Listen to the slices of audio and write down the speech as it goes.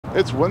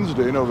It's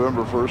Wednesday,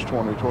 November 1st,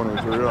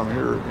 2023. I'm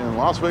here in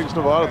Las Vegas,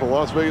 Nevada at the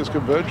Las Vegas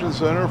Convention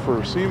Center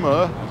for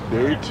SEMA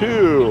Day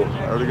 2.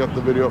 I already got the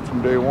video up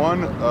from Day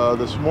 1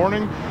 this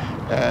morning,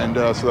 and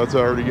so that's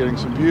already getting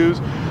some views.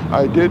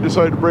 I did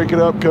decide to break it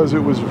up because it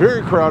was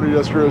very crowded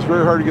yesterday. It was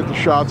very hard to get the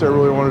shots I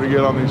really wanted to get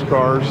on these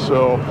cars,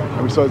 so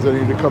and besides I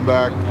need to come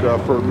back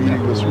for a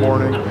meeting this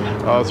morning.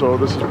 So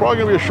this is probably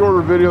going to be a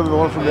shorter video than the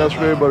one from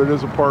yesterday, but it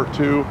is a part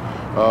 2,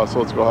 so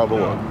let's go have a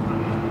look.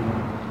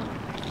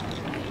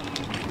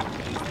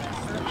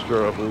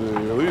 Start off with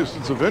at least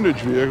it's a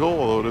vintage vehicle,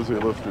 although it is a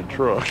lifted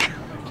truck.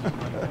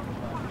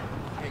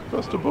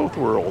 Best of both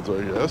worlds,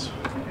 I guess.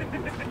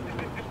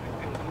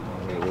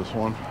 Look at this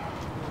one.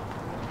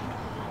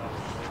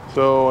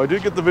 So I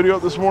did get the video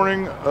up this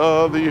morning.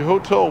 The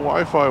hotel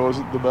Wi-Fi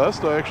wasn't the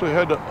best. I actually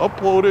had to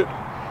upload it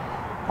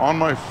on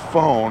my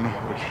phone,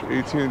 which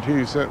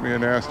AT&T sent me a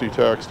nasty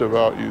text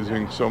about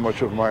using so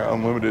much of my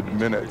unlimited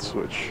minutes,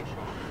 which,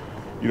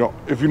 you know,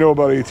 if you know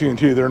about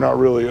AT&T, they're not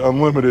really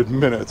unlimited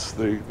minutes.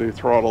 They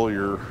throttle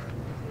your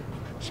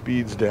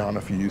speeds down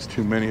if you use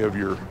too many of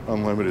your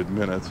unlimited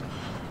minutes.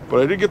 But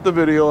I did get the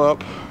video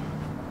up.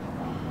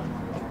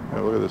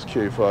 Yeah, look at this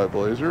K5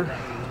 Blazer.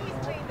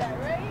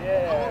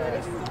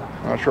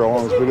 Not sure how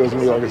long this video is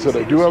going to be. Like I said,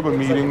 I do have a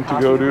meeting to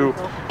go to.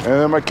 And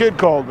then my kid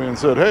called me and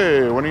said,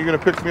 hey, when are you going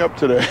to pick me up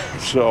today?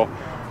 So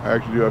I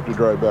actually do have to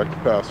drive back to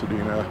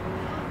Pasadena,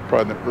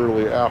 probably in the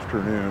early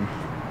afternoon.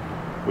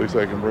 At least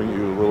I can bring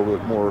you a little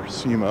bit more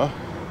SEMA.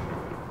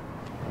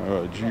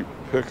 Jeep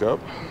pickup.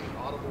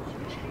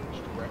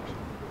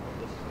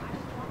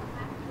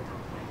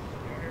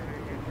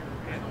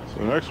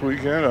 So next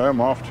weekend I'm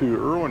off to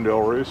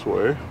Irwindale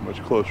Raceway,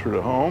 much closer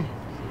to home,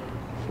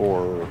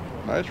 for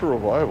a nice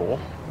revival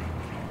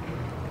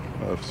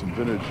of some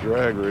vintage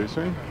drag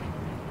racing.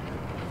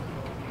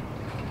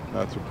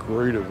 That's a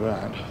great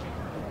event.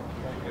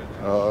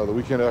 The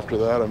weekend after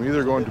that, I'm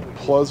either going to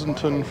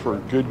Pleasanton for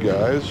Good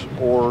Guys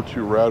or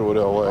to Radwood,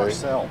 LA.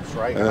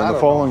 And then the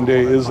following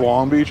day is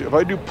Long Beach. If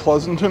I do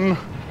Pleasanton,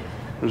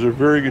 there's a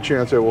very good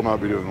chance I will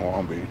not be doing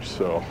Long Beach.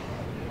 So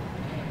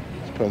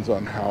it depends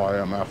on how I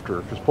am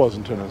after, because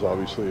Pleasanton is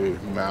obviously a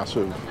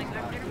massive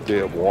day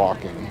of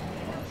walking.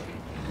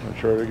 I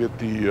try to get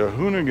the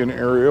Hoonigan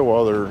area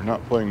while they're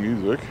not playing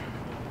music.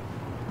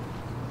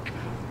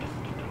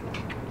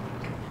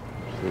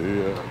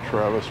 The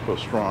Travis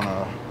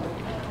Pastrana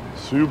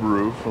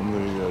Subaru from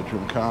the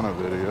Gymkhana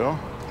video.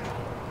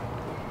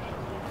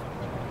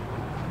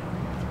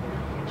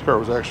 This car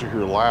was actually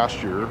here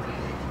last year.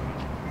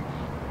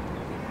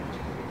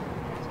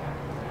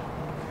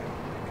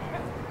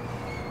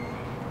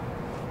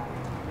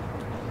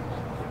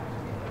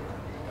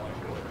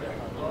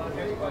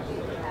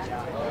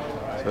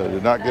 So I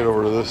did not get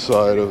over to this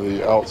side of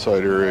the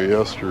outside area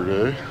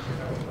yesterday.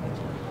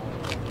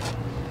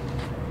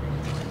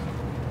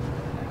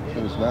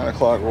 As 9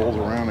 o'clock rolls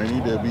around, I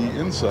need to be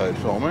inside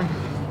filming.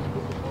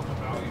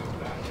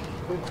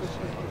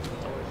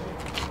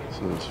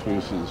 So this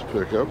Foose's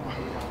pickup.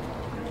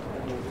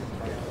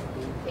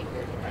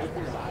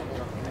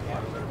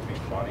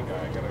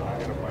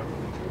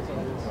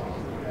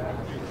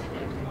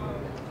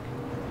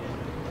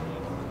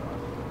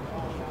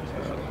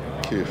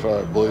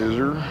 K5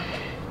 Blazer.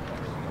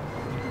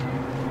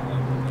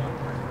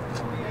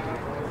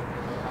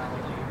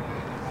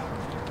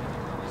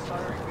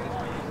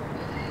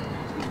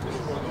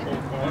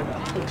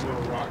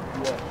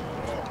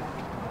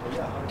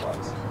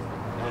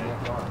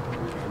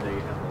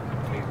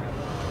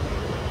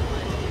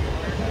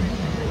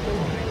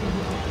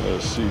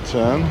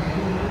 C10.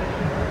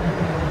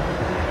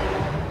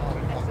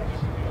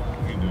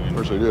 Of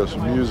course, I do have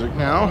some music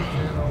now.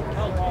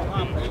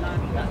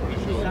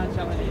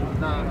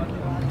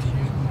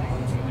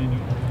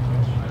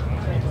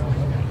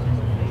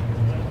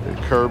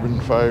 A carbon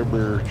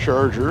fiber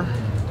charger.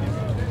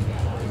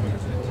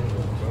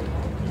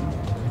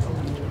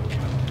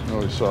 I know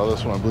we saw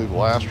this one, I believe,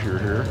 last year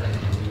here.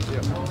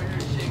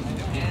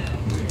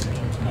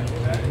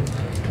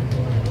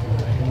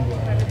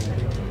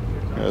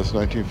 That's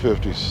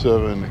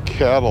 1957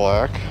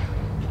 Cadillac.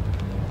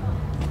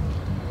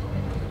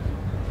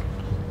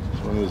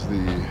 This one is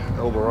the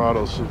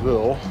Eldorado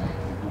Seville.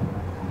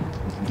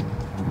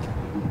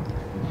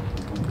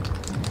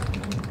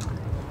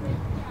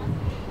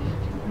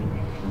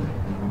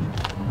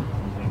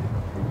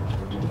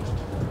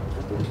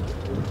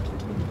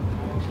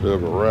 Bit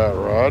of a rat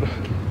rod.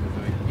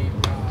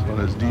 This one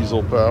is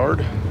diesel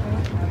powered.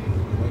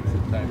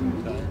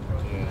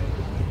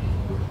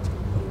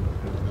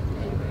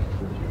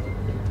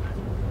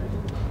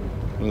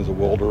 There's a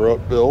welder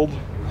up build.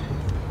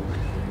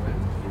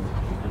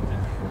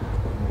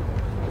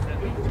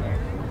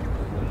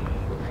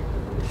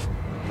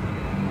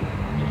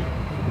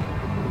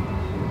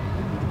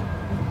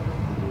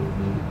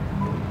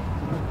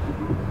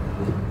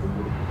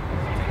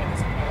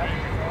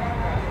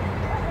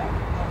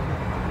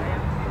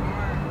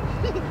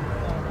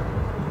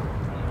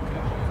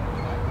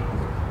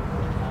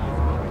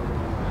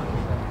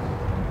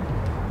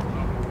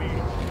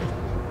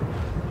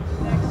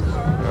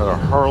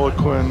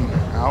 Harlequin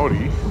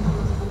Audi.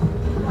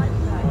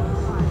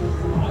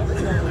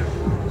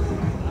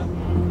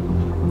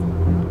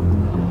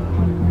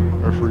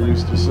 If we're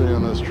used to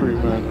seeing this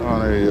treatment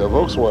on a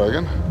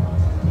Volkswagen.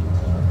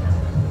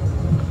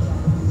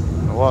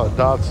 A lot of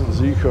Datsun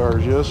Z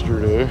cars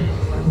yesterday.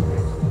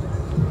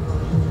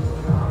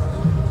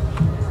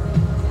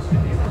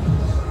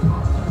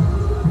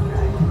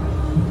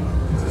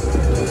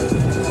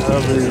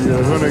 Have the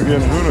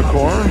Hoonigan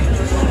Unicorn.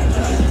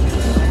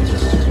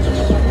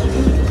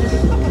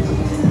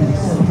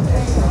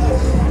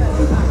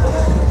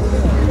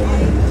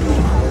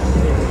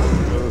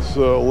 This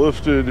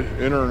lifted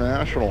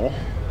International.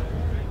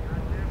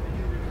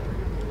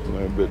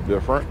 A bit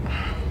different.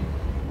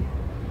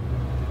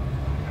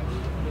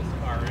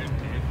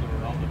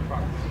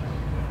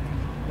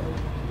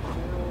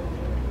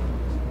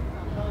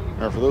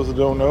 Now, for those that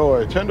don't know,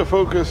 I tend to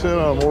focus in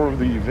on more of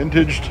the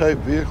vintage type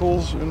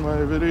vehicles in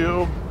my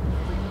video,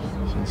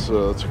 since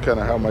that's kind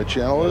of how my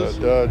channel is.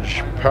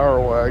 Dodge Power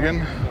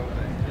Wagon.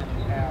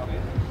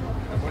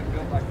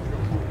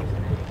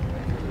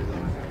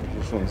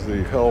 This one's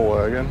the Hell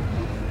Wagon.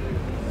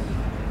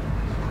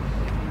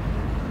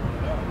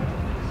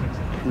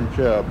 Crew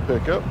cab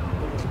pickup.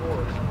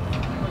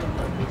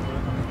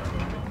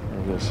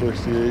 There's a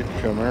 68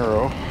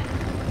 Camaro.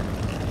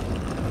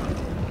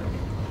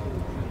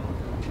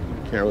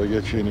 Can't really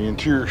get you any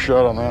interior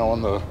shot on that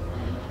one. The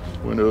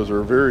windows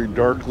are very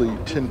darkly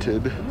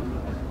tinted.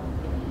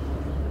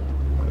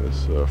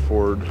 This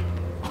Ford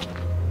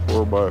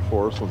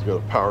 4x4. This one's got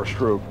a Power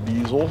Stroke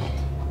diesel.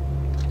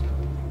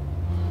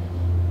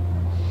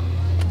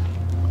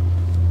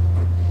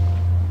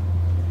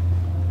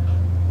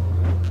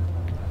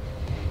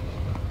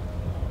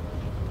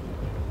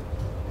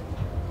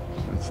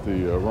 It's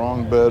the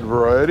wrong bed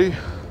variety.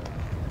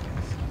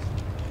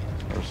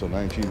 There's a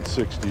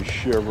 1960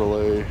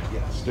 Chevrolet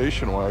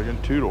station wagon,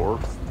 two-door.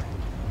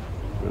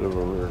 Bit of a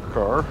rare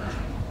car.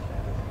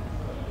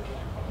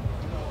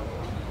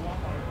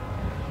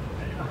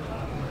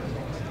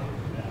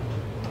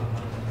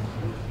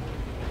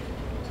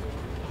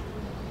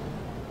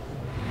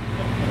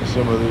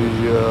 Some of the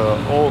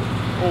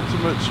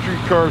Ultimate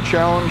Streetcar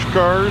Challenge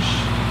cars.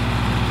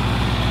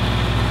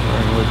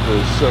 Running with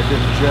the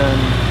second-gen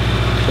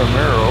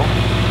Camaro.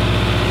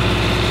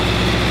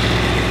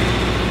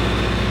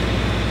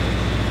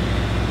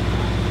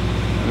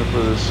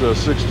 For this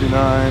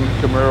 69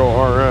 Camaro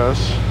RS.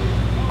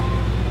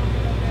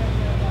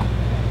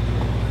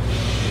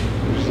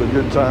 It's a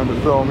good time to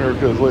film here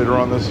because later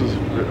on this is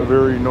a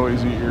very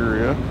noisy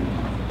area,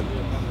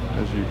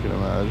 as you can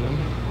imagine.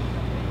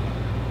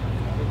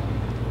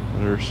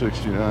 There's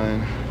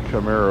 69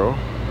 Camaro.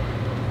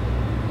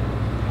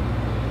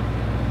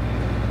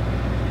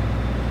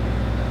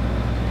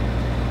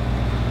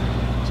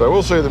 So I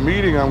will say the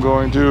meeting I'm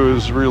going to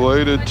is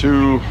related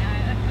to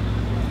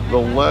the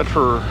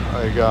letter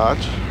I got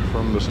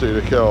from the state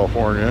of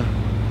California.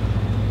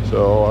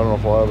 So I don't know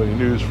if I'll have any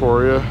news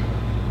for you.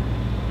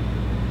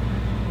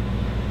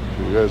 If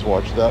you guys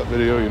watch that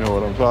video, you know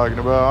what I'm talking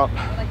about.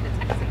 Like the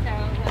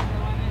Texaco.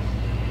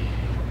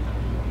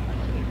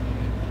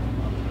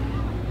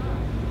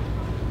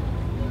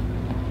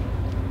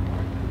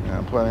 Yeah,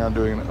 I'm planning on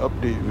doing an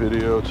update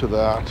video to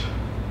that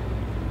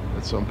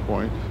at some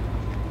point.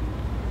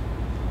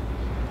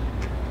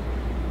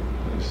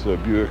 This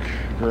Buick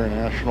Grand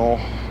National,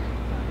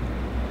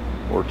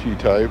 or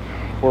T-Type,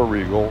 or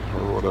Regal,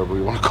 or whatever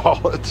you want to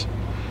call it.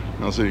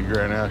 I don't see any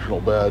Grand National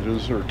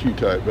badges or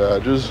T-Type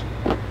badges.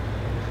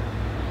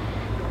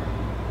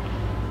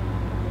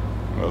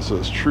 It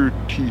says true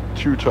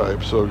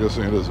T2-Type, so I'm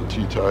guessing it is a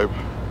T-Type.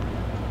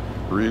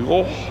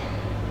 Regal.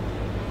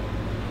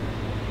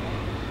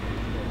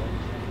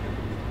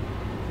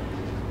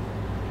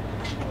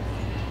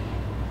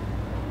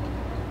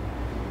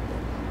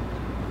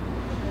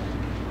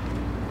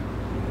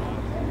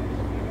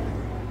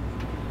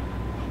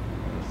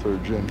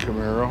 Third gen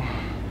Camaro,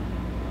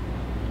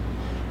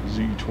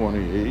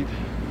 Z28.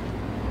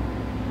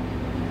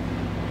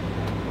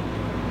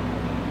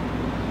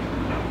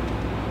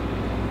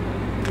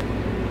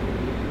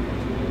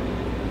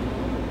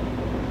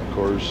 Of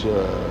course,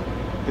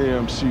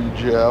 AMC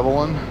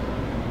Javelin.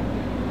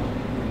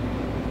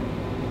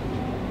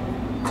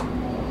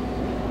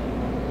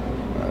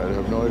 I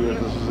have no idea if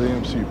this is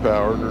AMC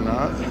powered or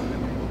not.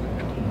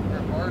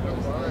 They're hard to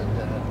find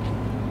that.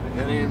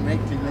 They didn't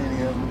make too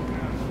many of them.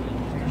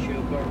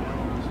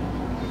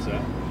 What's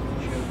that?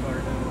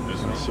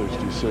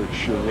 66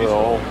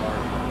 Chevelle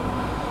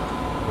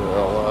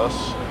LS.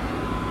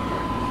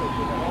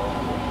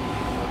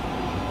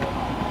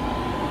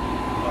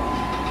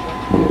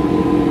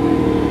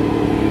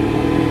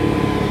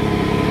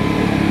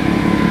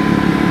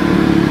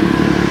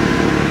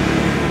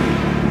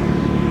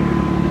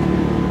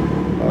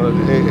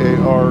 An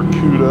AAR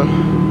CUDA.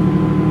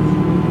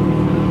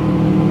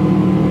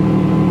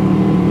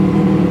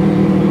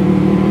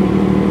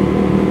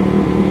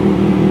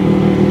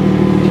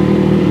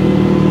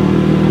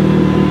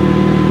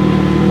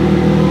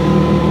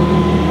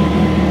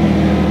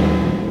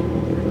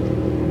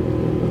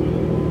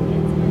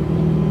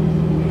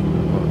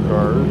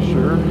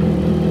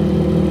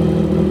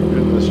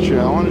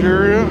 lounge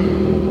area.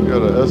 We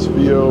got a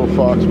SVO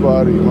Fox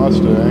body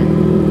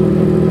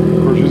Mustang.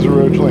 Of course, these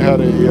originally had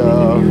a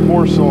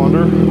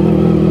 4-cylinder.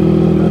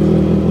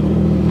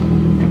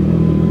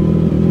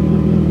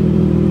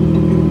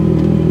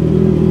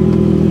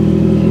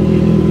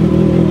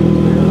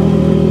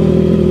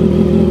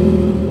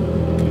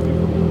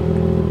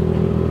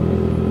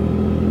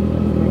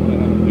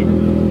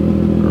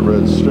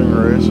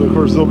 So of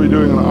course they'll be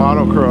doing an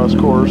autocross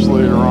course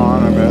later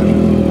on, I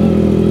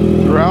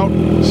imagine. Throughout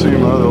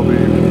SEMA they'll be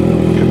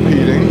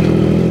competing.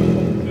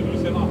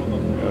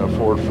 Yeah,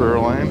 Ford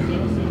Fairlane.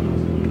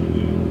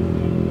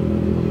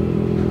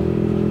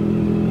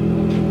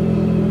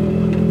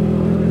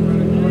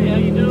 Hey, how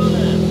you doing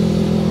then?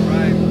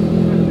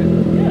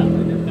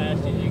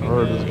 I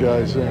heard this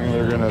guy saying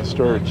they're going to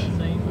start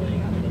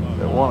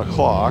at 1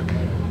 o'clock.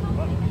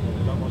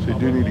 So you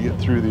do need to get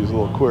through these a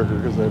little quicker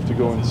because I have to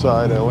go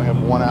inside. I only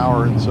have 1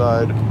 hour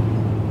inside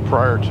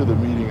prior to the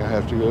meeting I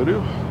have to go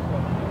to.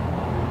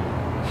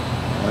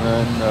 And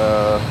then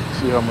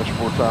see how much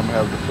more time I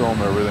have to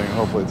film everything.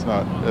 Hopefully it's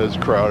not as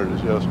crowded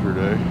as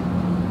yesterday.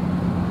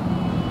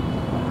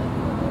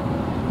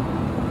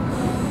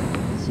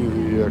 See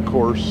the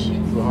course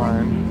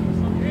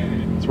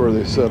behind. It's where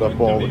they set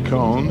up all the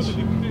cones.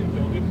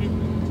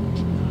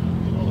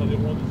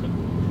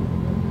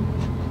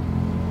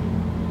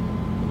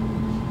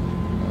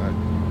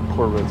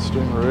 Corvette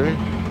Stingray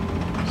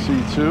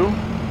C2.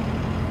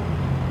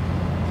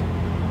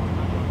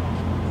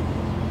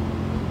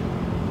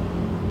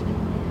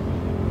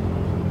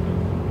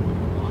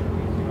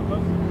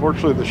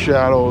 Fortunately, the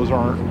shadows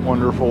aren't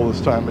wonderful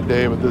this time of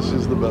day, but this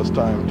is the best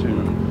time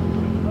to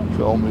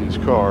film these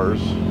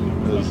cars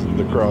as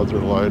the crowds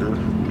are lighter.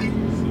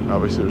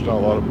 Obviously, there's not a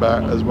lot of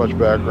as much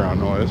background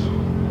noise.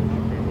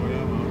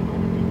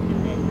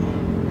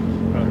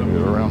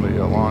 Get around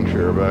the lawn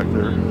chair back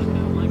there.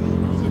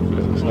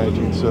 This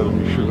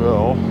 1970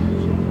 Chevelle.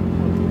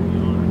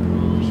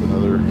 There's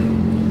another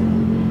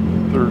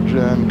 3rd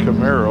gen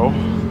Camaro.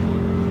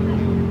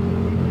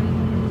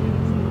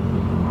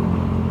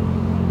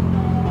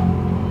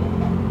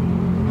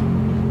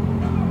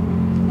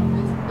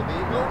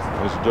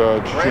 This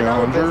Dodge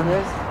Challenger.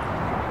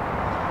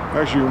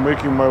 Actually, I'm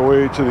making my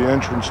way to the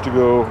entrance to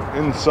go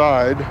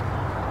inside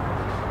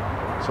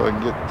so I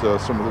can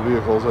get some of the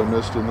vehicles I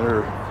missed in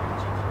there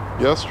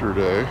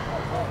yesterday.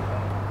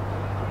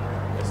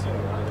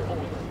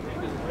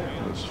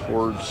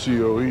 Ford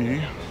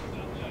COE.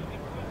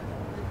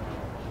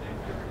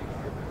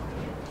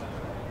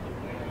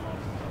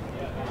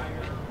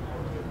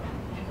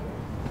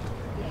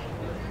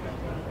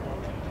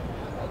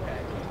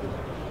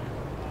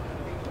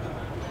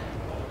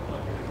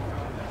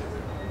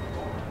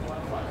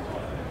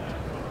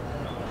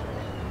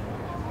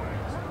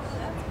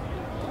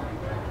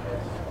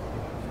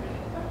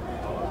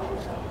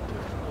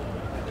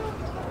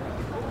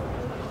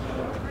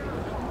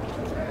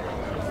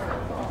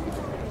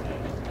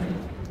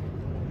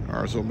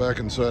 Alright, so I'm back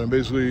inside. I'm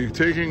basically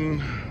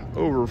taking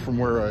over from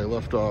where I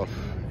left off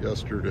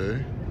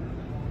yesterday.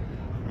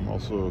 I'm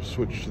also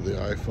switched to the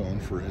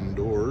iPhone for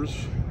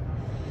indoors,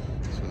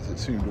 since it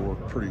seemed to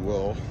work pretty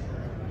well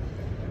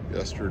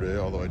yesterday,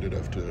 although I did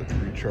have to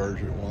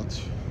recharge it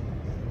once.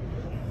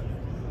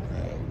 I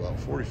have about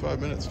 45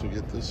 minutes to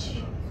get this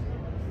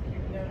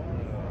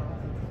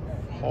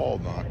haul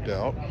knocked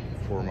out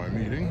for my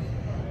meeting.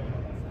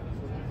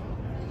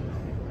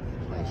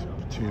 Nice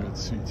patina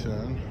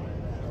C10.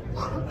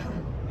 This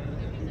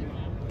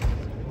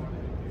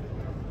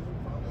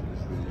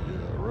is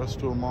the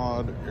Resto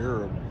Mod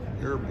air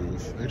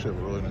booth. They actually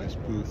have a really nice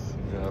booth.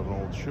 We have an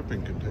old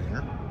shipping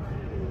container.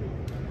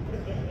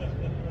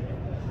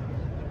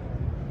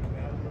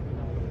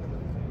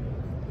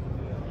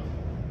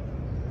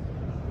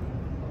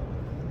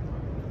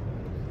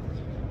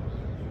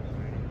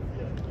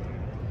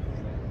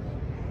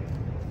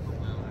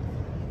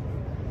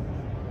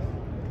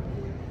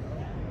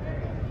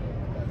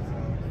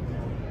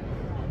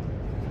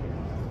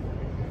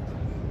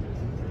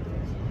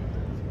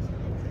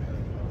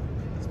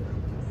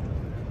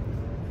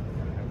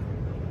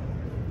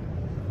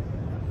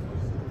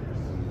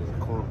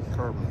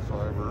 Carbon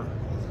fiber,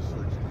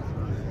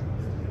 63.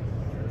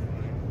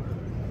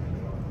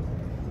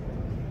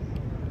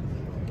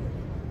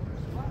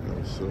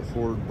 That's a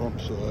Ford bump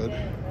side.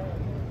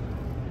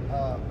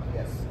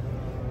 Yes.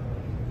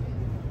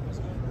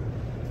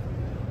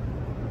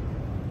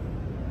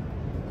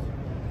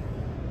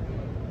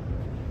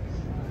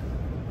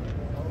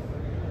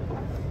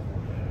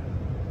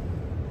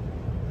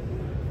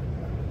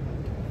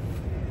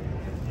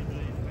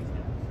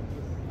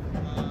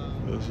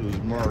 This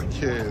is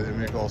Marquet. They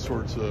make all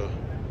sorts of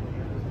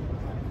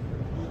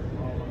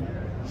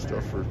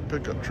stuff for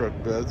pickup truck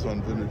beds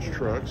on vintage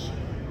trucks.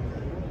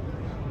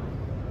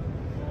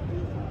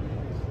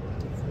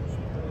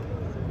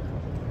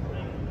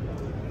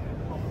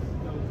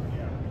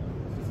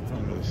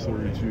 This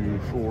 32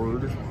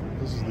 Ford.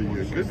 This is the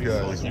good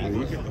guys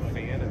booth.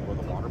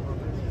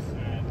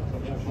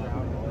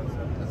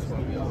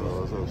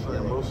 As I was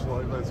saying most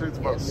likely, I'd say it's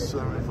about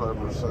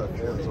 75%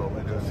 chance I'll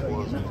be doing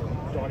Blizzard.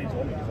 Donnie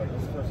told me, he's like,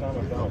 this is the first time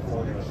I've done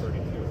 40 or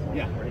 32.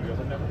 Yeah. And he goes,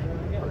 I've never done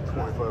it. Like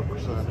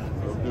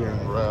 25% of doing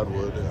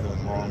Radwood and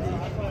then Long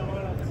Beach.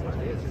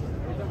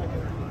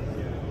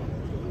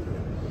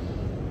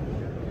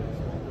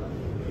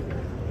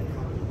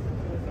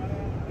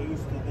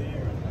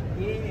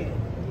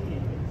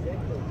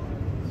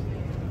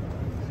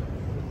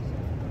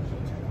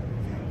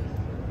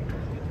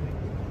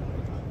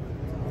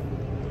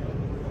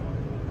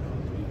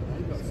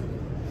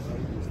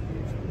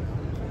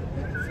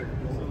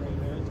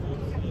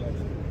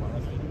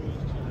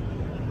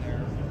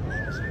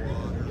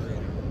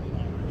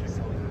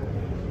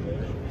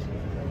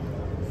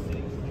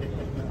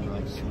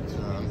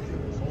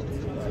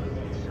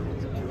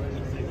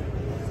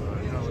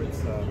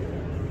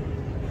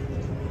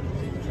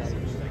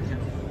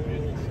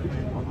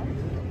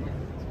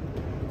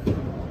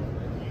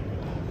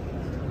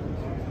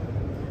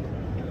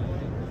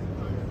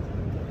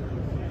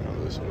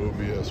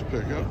 OBS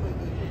pickup.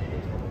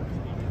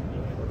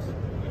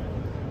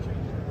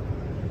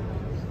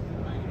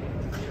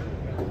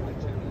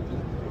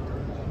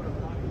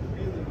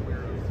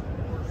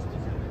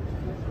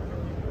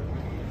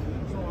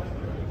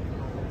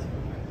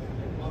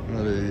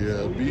 Got a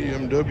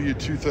BMW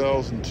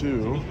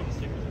 2002.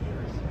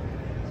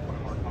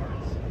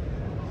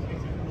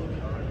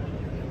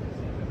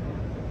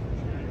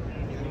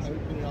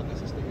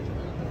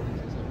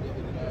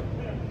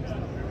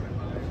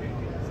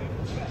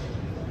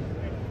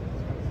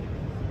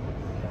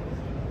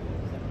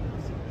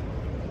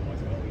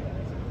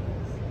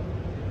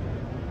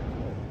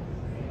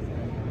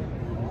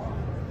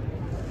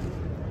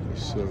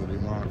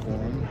 Mach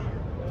 1.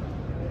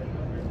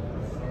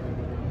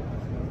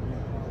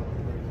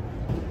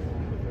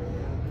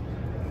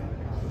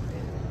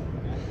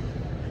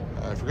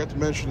 I forgot to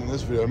mention in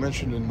this video, I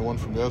mentioned in the one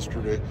from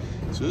yesterday,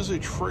 this is a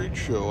trade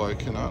show. I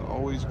cannot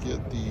always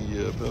get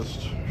the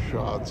best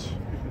shots,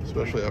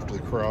 especially after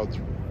the crowds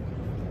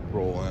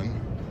roll in.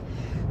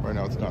 Right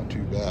now it's not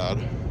too bad,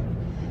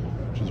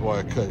 which is why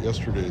I cut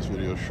yesterday's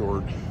video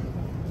short.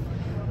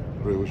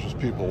 But it was just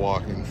people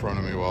walking in front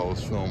of me while I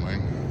was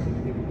filming.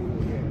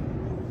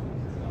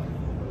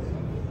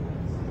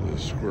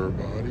 Square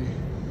body.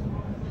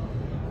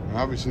 And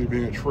obviously,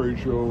 being a trade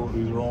show,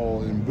 these are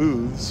all in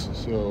booths,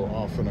 so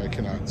often I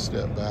cannot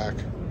step back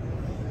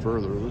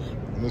further.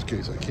 In this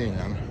case, I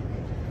can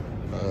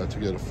to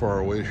get a far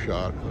away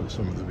shot of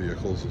some of the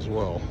vehicles as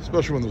well,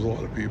 especially when there's a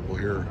lot of people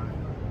here.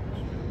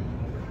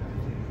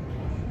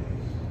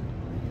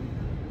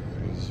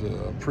 As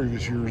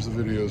previous years of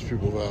videos,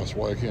 people have asked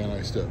why can't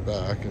I step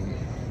back, and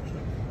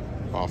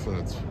often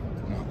it's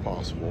not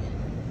possible.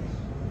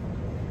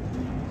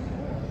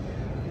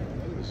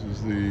 This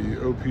is the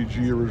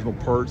OPG Original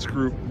Parts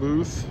Group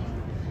booth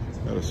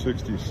at a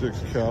 66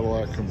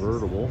 Cadillac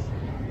convertible.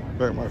 In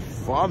fact, my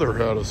father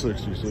had a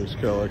 66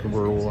 Cadillac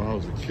convertible when I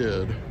was a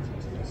kid.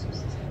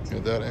 He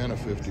had that and a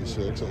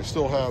 56. I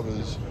still have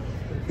his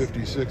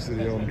 56 that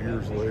he owned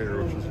years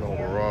later, which is an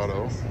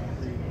Eldorado.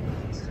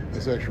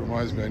 This actually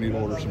reminds me I need to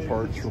order some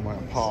parts for my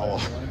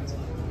Impala.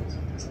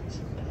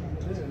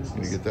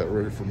 Gonna get that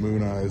ready for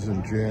Moon Eyes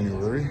in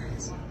January.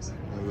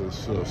 This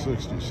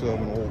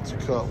 67 Olds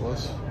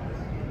Cutlass.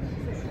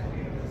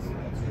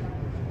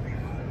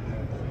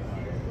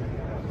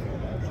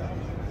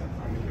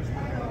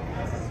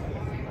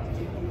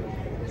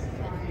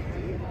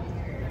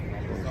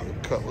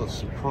 Cutlass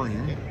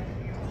Supreme.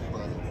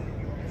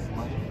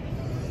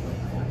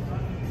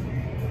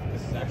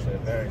 This is actually a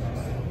very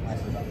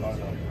nice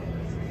photo.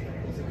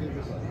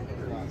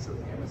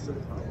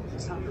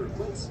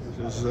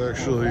 This is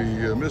actually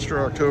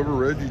Mr. October,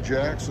 Reggie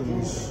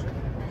Jackson's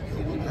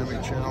Hemi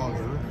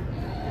Challenger.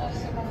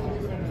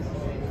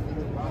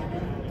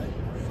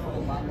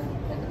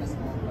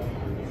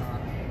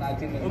 I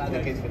think that's not the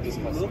case for this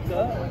one. Looked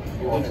up.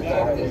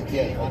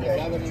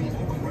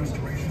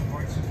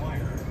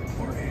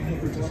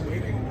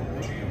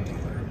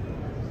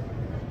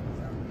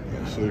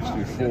 A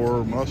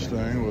 64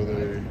 Mustang with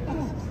a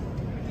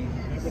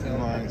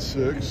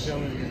 9.6.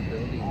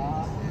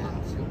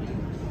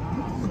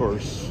 Of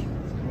course,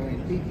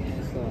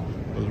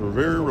 those were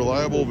very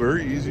reliable,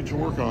 very easy to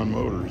work on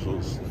motors.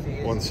 Those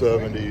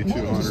 170,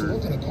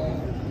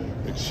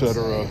 200,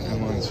 etc.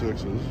 inline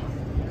sixes.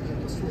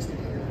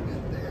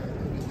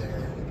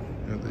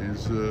 And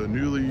these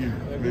newly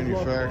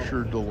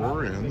manufactured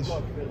DeLoreans.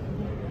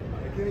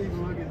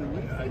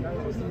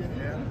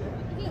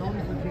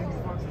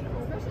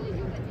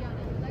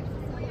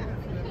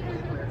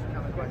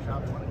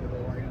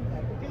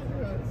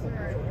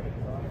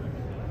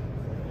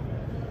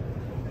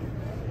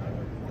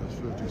 That's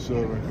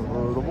 57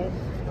 convertible.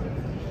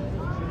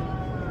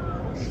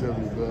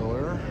 Chevy Bel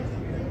Air.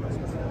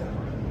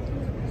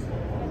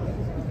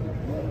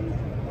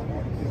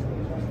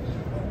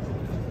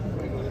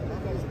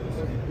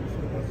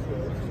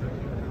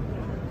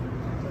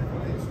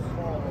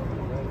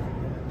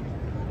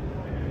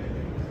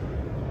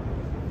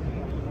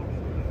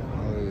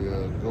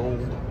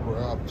 Gold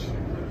wrapped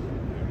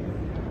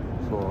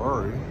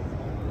Ferrari.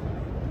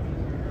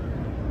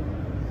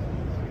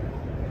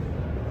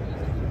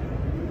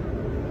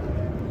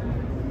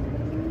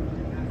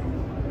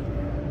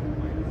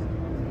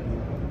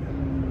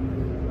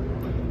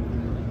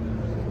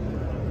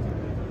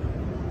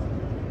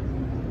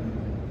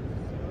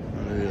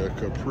 A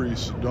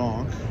Caprice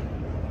donk.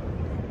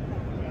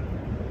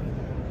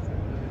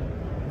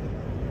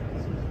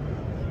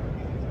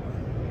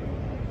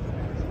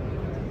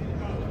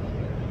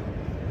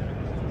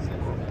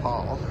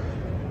 Paul.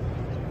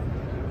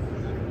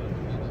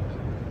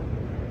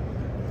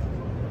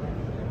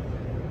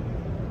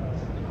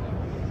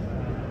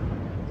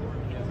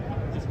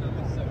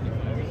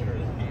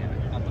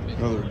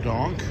 Another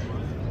donk.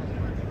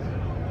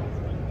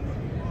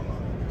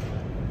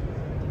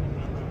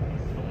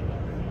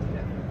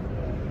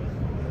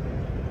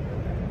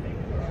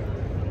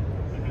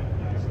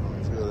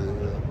 It's got a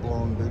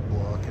blown big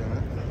block in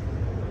it.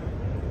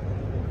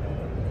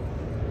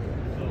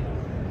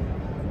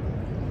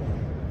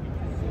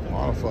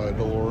 Modified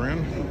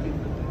DeLorean.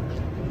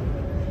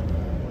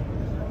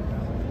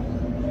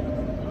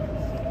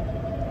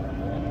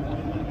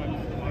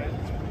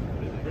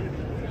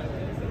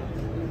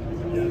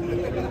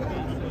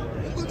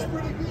 It looks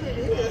pretty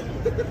good.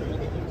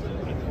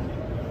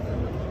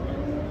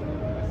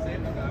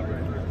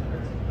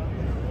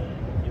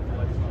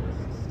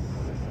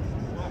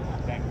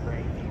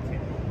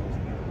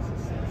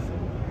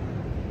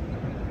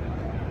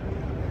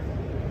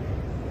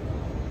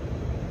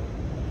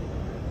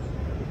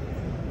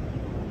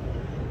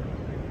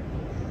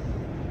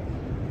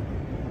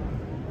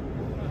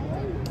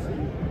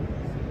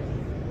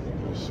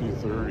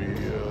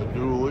 C30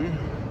 dually.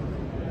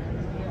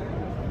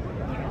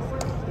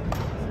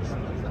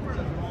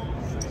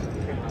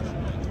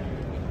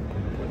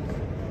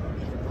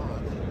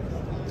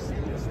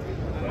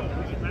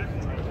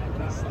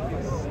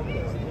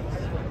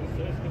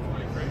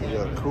 We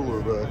got a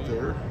cooler back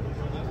there.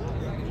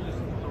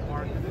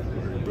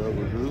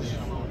 Beverages.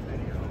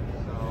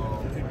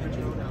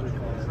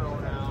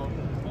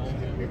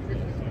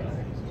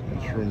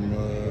 It's from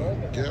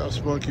Gas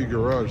Monkey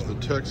Garage, the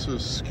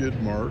Texas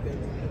Skid Mark.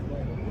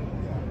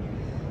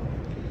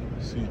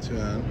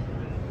 C10.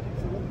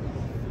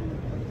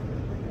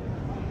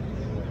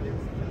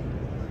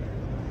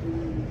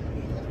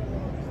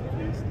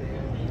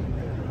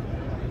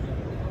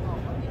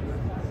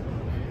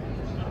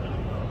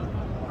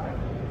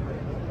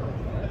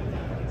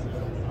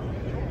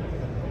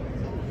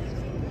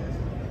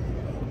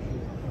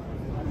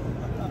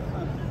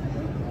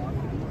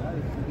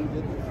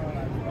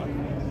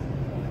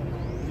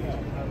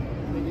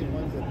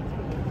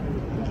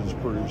 Engine's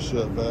pretty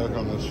set back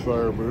on this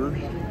Firebird.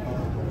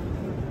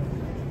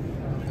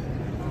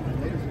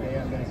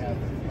 I'm going to have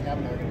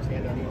Kevin are going to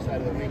stand on each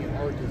side of the ring, and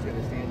Art is going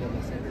to stand in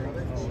the center of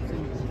it.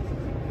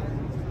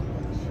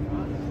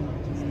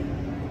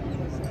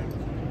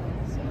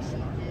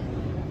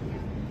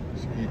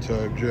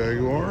 E-Type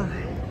Jaguar.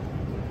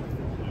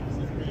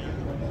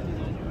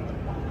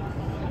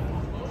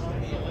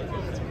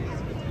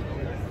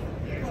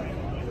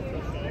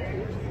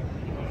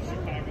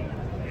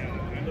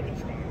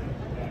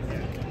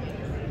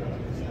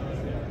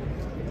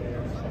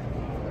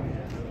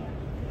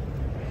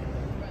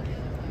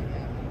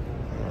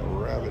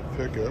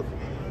 Pickup.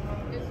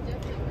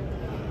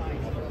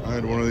 I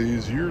had one of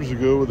these years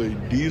ago with a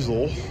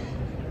diesel. This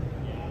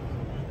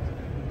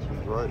was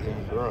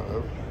right-hand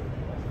drive.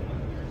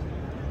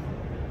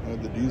 I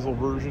had the diesel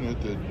version.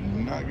 It did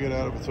not get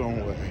out of its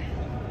own way.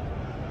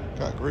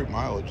 Got great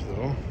mileage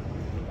though.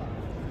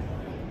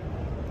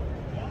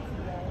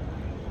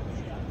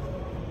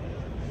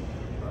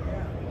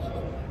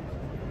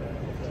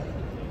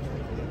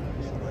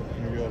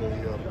 We got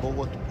a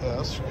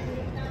Bullet-esque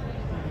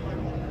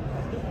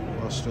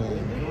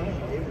Mustang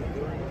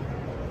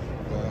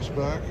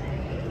fastback.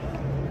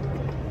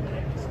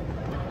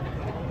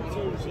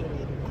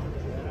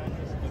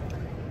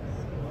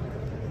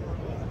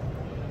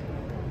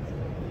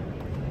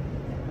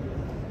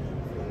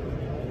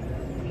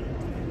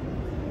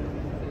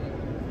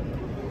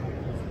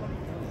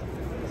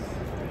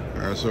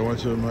 Alright, so I went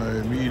to my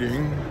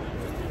meeting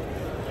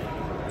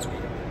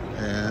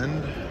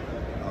and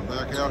I'm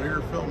back out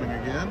here filming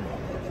again.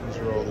 These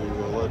are all the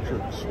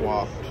electric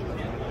swapped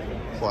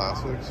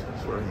classics,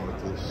 starting with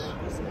this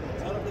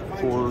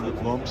Ford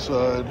bump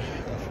side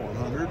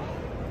F100.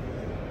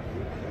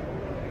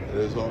 It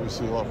is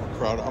obviously a lot more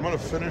crowded. I'm going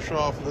to finish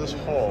off this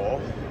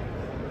haul,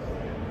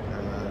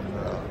 and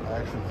I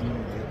actually do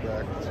need to get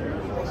back to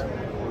Los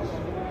Angeles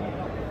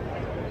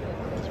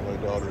because my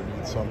daughter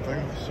needs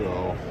something.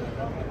 So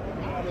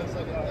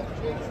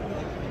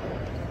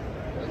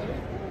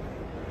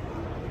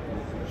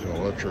it's an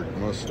electric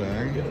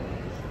Mustang.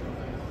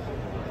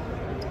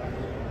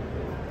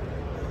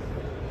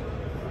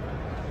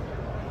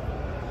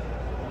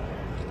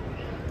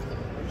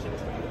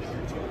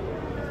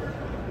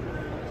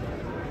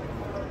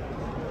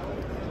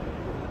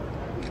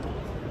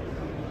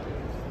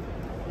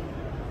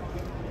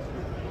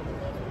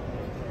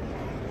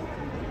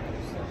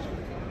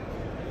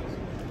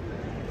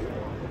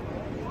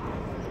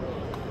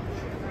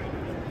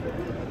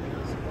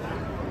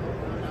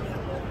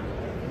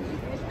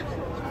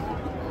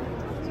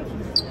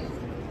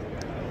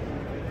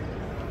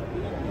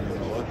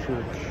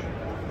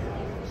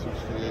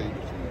 58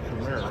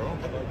 Camaro.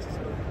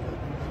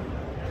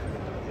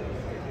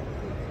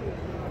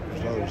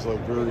 Now there's like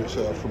various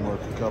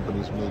aftermarket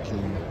companies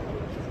making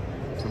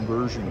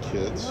conversion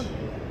kits.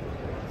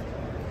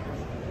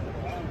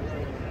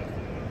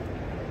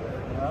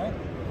 All right.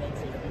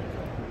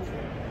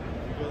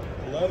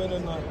 11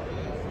 in the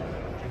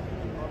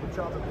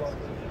chopping block.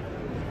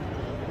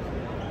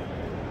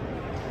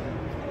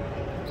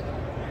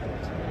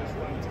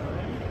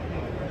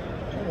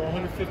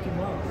 150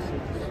 miles.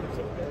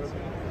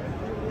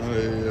 A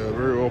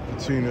very well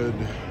patinaed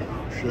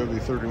Chevy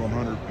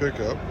 3100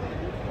 pickup.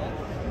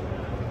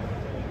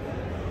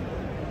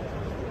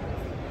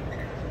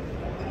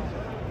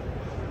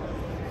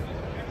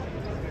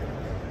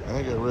 I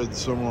think I read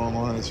somewhere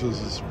online it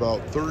says it's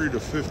about 30 to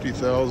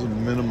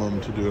 50,000 minimum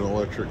to do an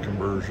electric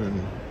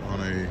conversion on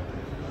a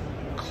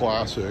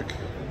classic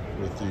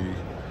with the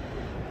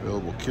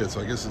available kits.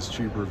 I guess it's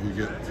cheaper if you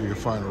can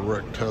find a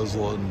wrecked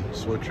Tesla and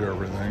switch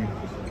everything.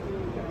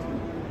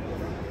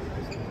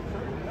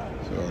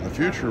 So in the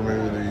future,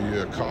 maybe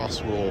the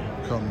cost will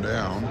come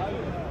down.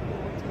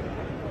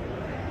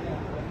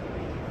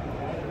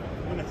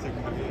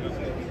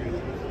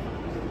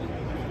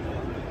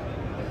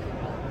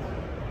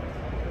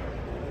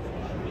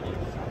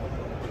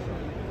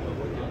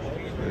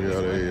 We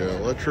got a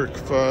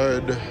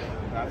electrified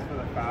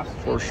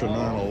Porsche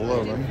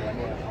 911.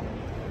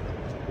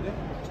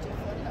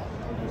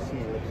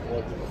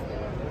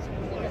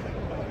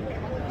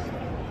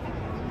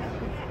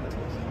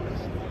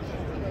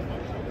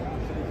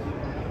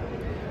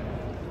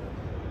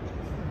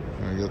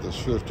 I got this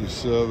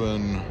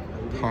 57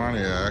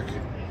 Pontiac.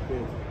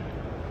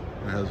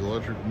 It has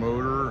electric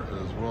motor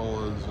as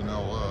well as an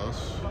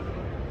LS. A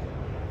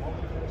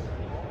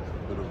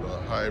bit of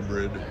a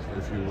hybrid,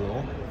 if you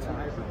will. It's a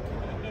hybrid.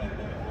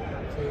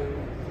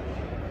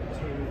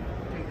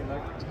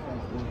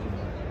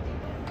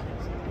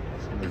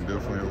 Something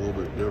definitely a little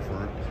bit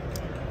different.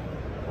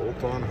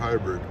 Bolt-on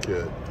hybrid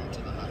kit. Due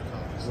to the high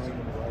cost,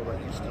 but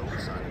you still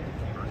decided to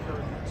convert your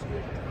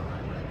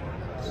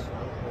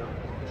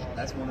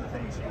That's one of the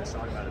things she was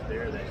talking about it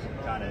there that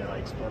kind of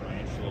like sparked my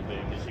interest a little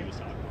bit because she was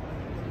talking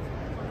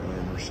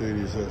about.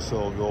 Mercedes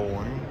SL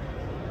Gullwing.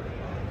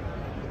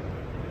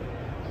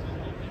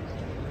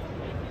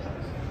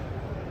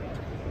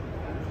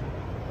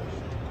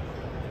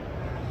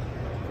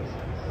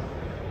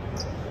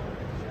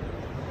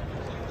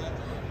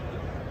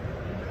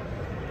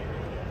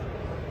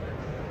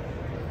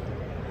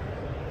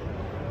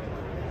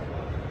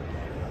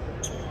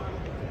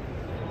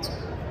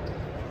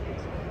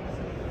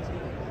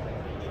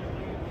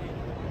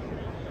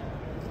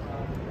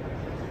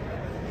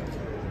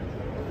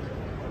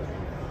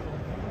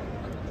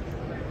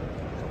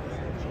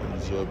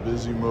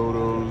 Busy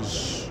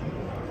Motos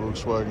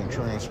Volkswagen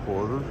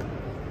Transporter.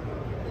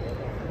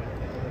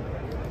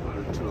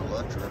 Converted to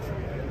electric.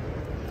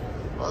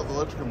 A lot of the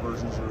electric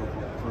conversions are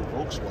for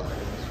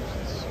Volkswagen.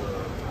 It's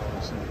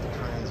obviously with the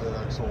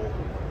transaxle,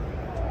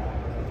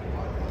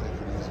 make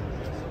it easier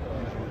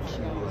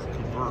to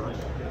convert.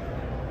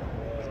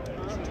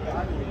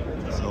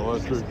 An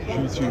electric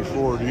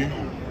GT40.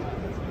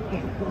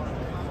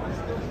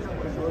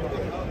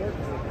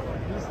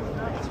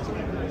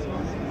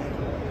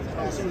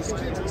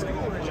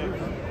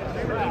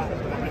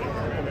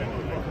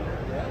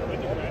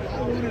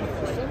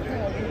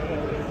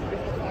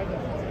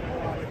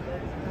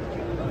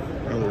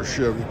 Another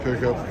Chevy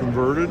pickup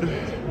converted.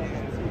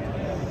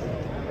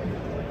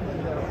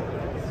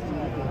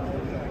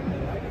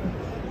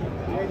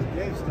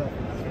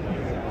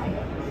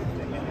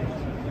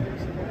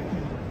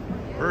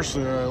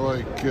 Personally, I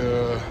like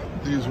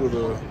these with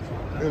a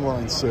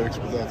inline six,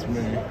 but that's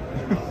me.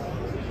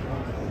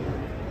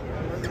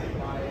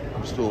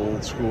 I'm still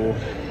old school.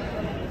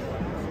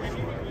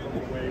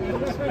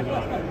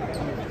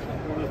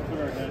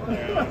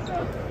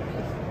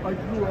 I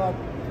grew up.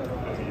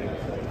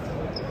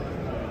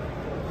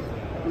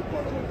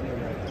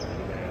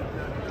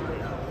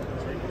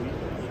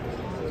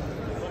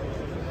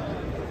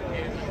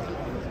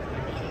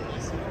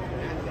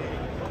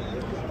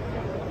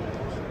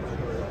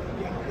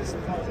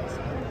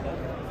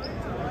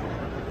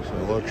 It's an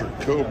electric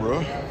Cobra.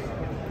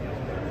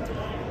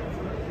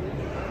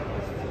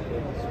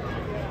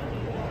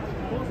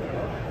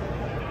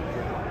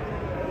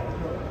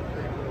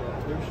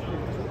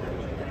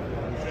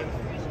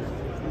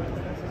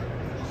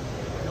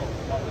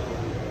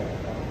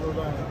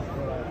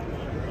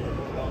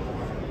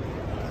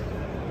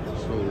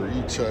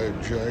 E-Type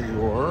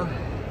Jaguar.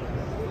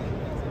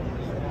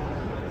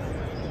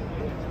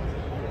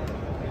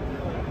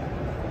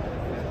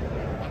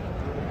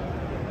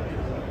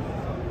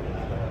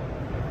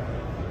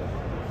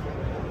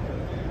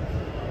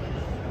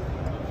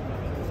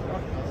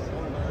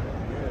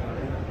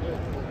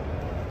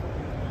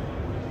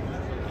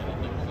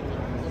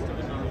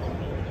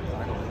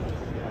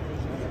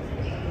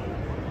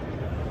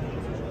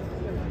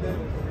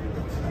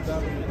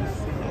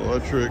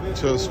 Electric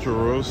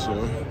Testarossa.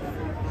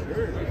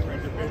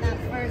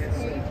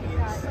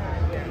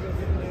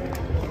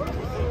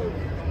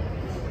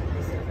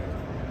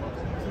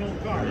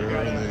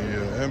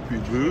 empty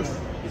booth.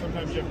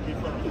 Sometimes you have to be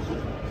firm.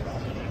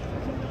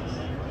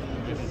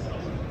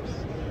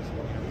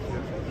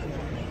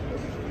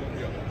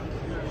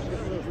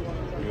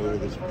 Look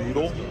at this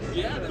Beetle.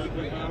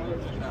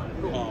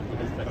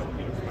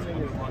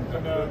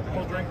 And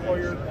cold drink for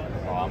your. Been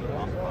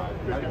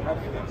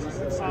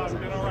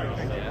all right.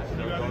 You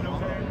got it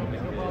okay? No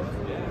problem.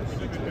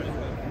 Good.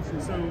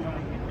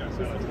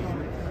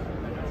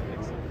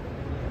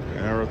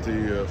 And we're at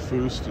the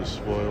Foos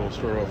display. We'll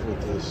start off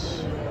with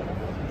this.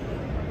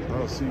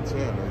 Oh,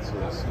 C10. It's a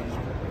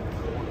C10.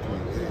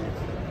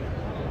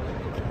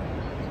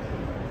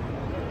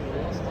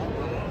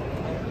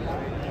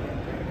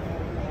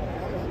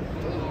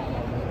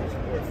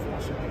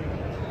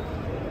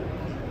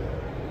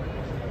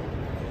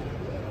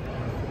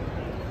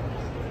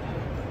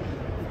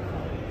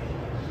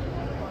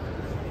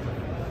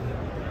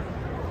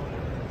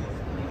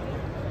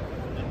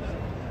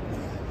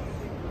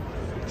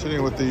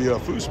 Sitting with the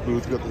Foos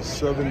booth, got the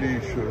 70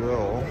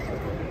 Chevelle.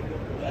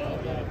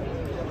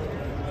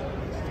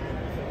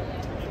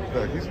 In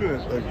fact, he's been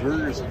at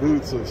various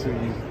booths I've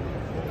seen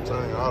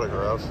signing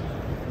autographs.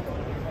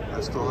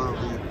 I still have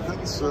the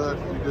pin set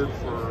he did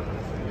for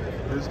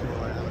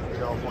Disneyland at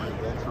California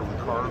Adventure when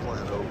Cars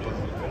Land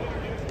opened.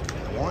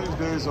 One of these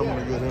days I'm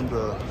going to get him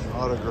to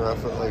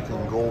autograph it like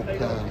in gold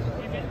pen.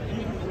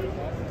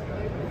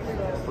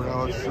 For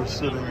now it's just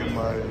sitting in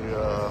my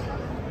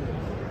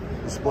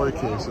display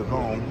case at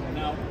home.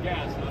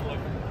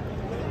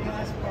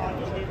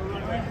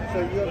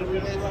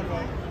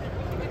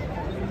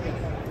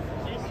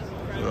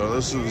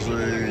 This is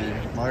a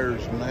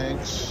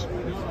Myers-Manx.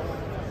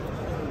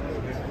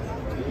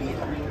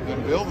 I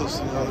unveiled this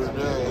the other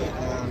day,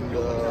 and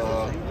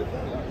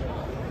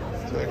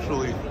it's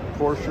actually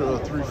Porsche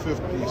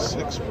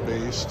 356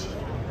 based,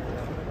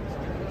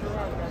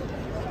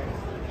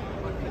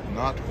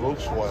 not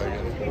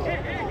Volkswagen.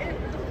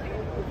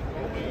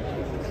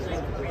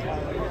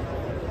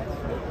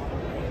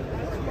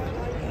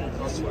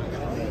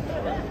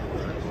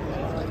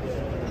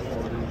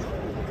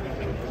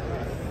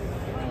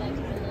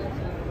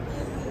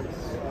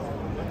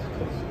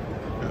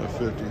 Yeah,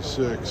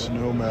 56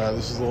 Nomad.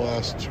 This is the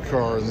last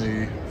car in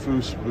the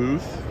Foos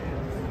booth.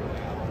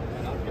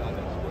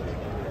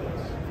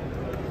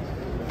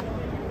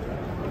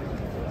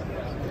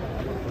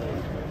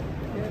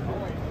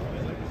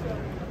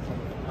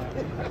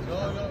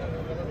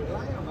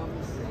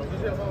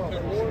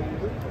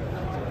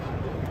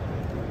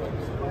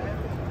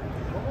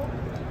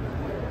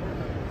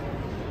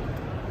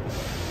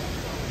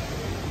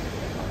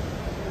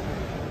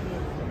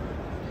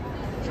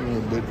 A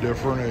bit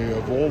different,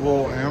 a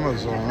Volvo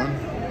Amazon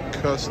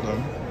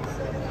Custom.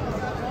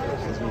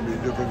 It's going to be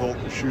difficult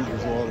to shoot.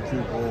 There's a lot of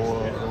people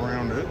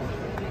around it.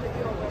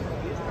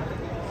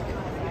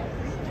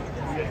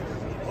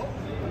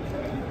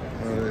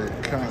 A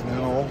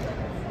Continental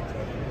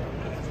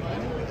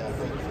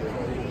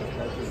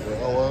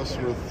LS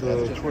with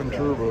twin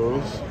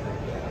turbos.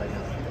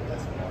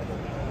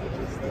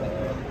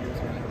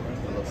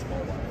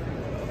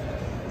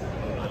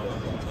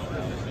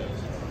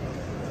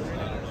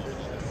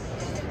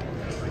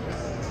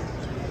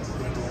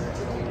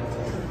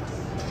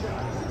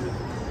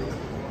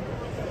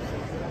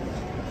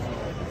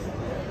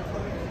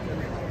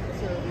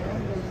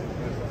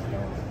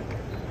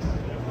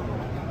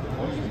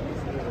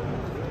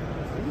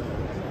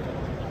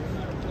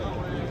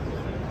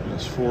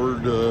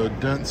 Ford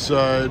dent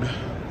side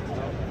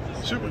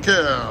super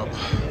cab.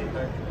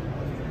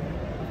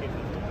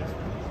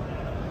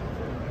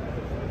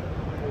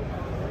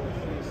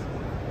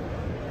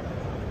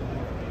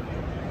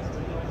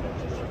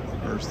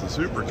 First, the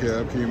super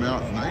cab came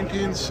out in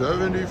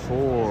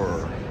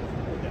 1974.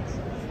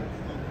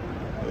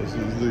 This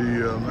is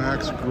the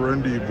Max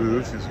Grundy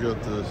booth. He's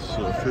got this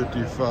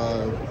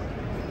 55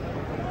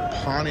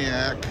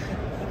 Pontiac,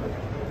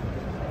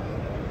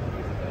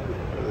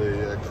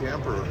 the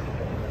camper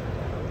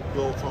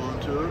built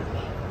onto it.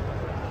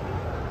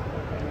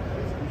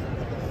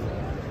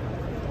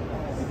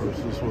 Of course,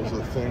 this was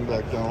a thing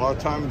back then. A lot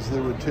of times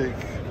they would take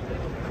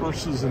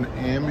hearses and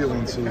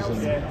ambulances and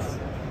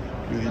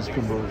do these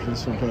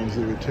conversions. Sometimes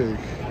they would take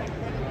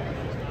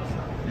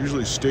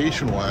usually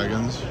station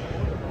wagons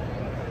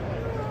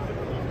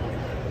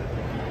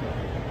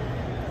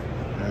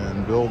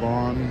and build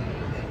on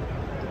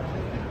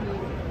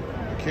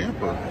a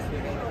camper.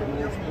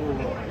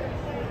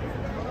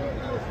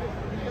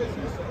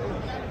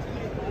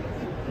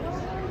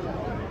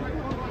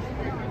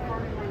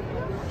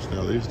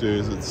 Now these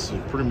days it's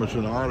pretty much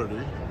an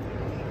oddity.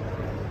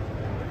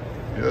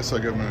 Yes,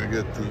 I'm going to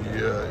get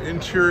the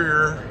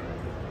interior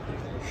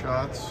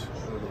shots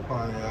of the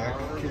Pontiac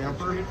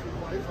camper.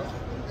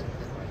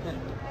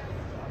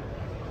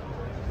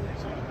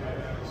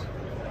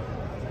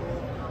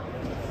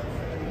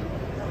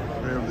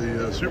 We have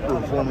the Super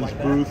Performance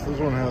booth. This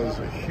one has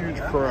a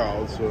huge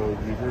crowd, so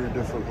it'd be very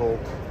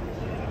difficult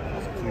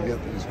to get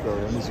these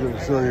cars. I'm just going to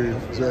show you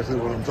exactly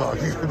what I'm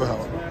talking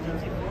about.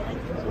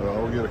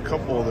 I'll get a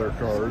couple of their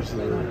cars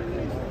that are a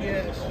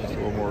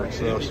little more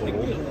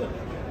accessible.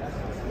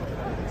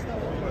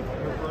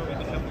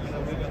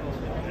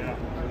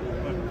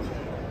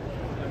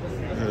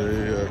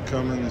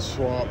 Cummins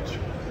swapped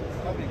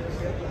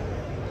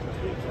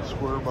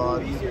square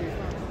body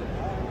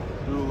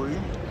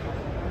dually.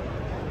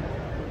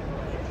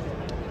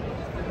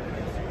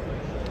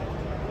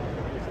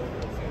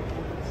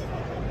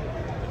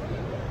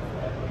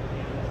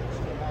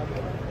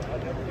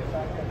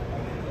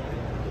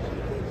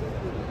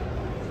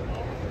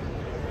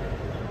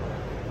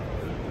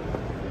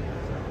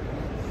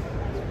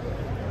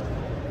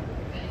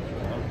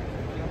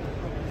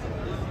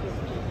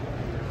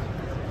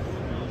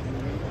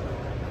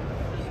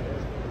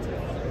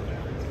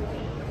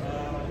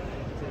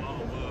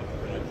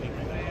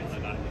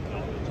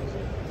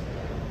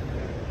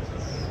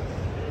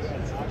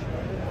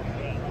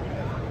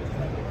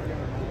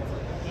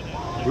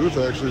 Booth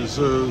actually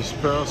says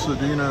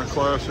Pasadena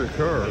classic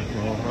car.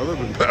 Well, I live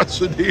in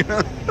Pasadena.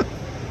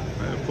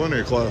 I have plenty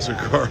of classic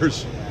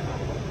cars.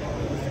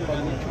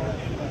 Not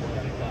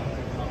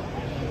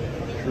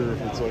sure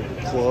if it's like a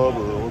club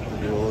or what the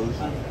deal is.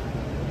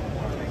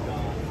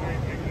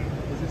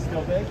 Is it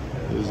still big?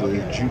 This is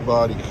a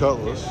G-body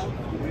Cutlass.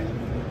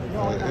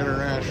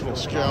 International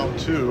Scout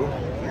 2. I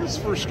think it's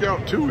the first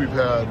Scout 2 we've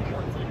had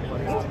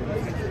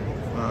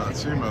at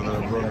SEMA that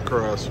I've run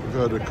across. We've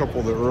had a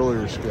couple of the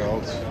earlier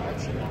Scouts.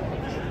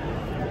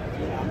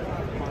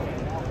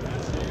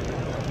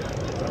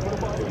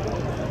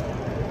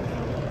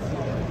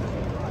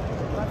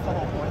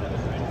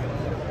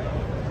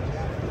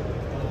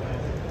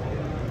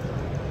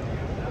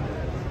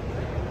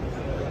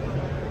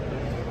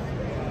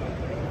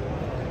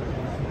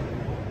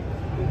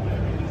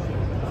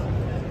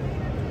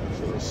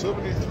 So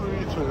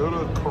 73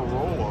 Toyota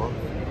Corolla.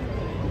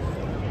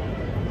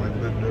 A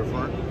bit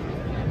different.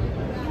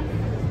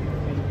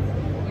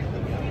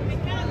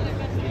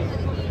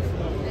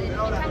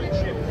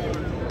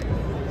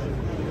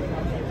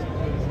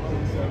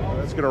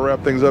 That's going to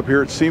wrap things up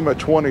here at SEMA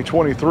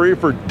 2023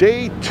 for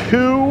day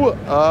 2.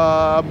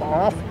 I'm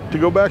off to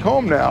go back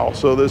home now.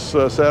 So this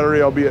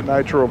Saturday I'll be at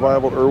Nitro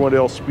Revival at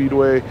Irwindale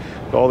Speedway.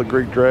 All the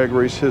great drag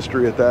race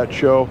history at that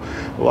show.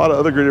 A lot of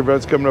other great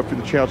events coming up for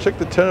the channel. Check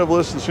the tentative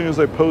list as soon as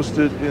I post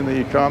it in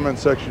the comment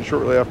section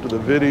shortly after the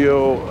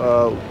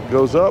video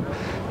goes up,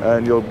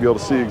 and you'll be able to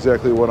see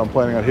exactly what I'm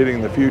planning on hitting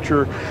in the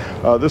future.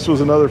 This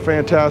was another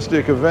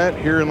fantastic event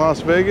here in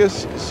Las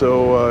Vegas.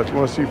 So if you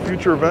want to see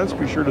future events,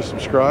 be sure to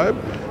subscribe,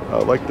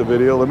 like the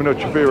video. Let me know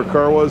what your favorite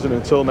car was, and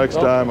until next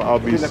time, I'll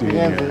be seeing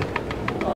you.